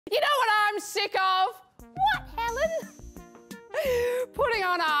You know what I'm sick of? What, Helen? Putting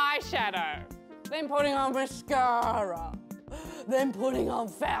on eyeshadow, then putting on mascara, then putting on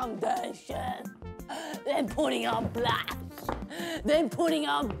foundation, then putting on blush, then putting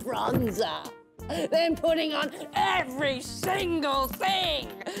on bronzer, then putting on every single thing.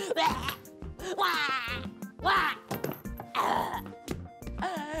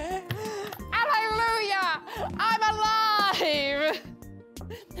 Hallelujah! I'm alive!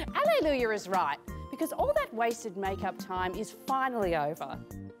 Hallelujah is right, because all that wasted makeup time is finally over.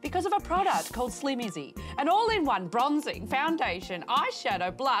 Because of a product called Slim Izzy, an all-in-one bronzing, foundation,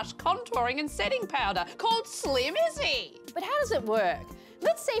 eyeshadow, blush, contouring and setting powder called Slim Izzy. But how does it work?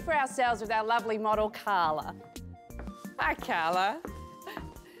 Let's see for ourselves with our lovely model, Carla. Hi, Carla.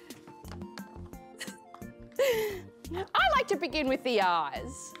 I like to begin with the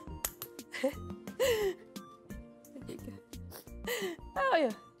eyes. Oh,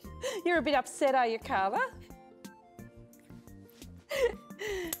 yeah. You're a bit upset, are you, Carla?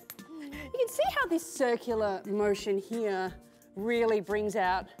 You can see how this circular motion here really brings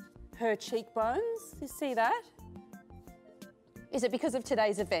out her cheekbones. You see that? Is it because of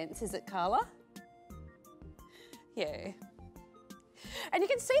today's events, is it, Carla? Yeah. And you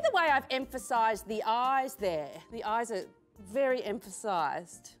can see the way I've emphasised the eyes there. The eyes are very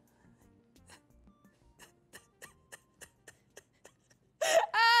emphasised.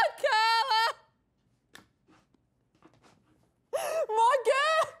 Ah, Carla! My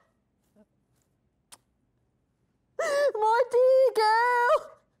girl! My dear girl!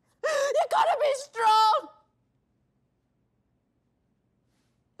 You gotta be strong!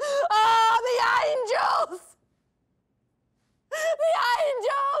 Oh, the angels! The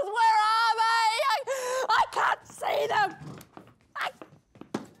angels, where are they? I can't see them!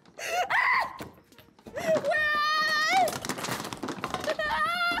 Where are they?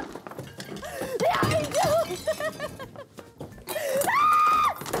 The angels!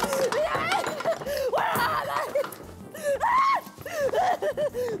 The angels! Where are they?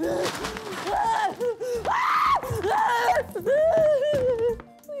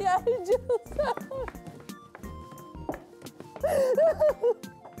 The angels!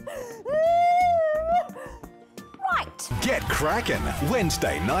 Right. Get Krackin,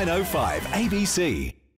 Wednesday 9:05 ABC.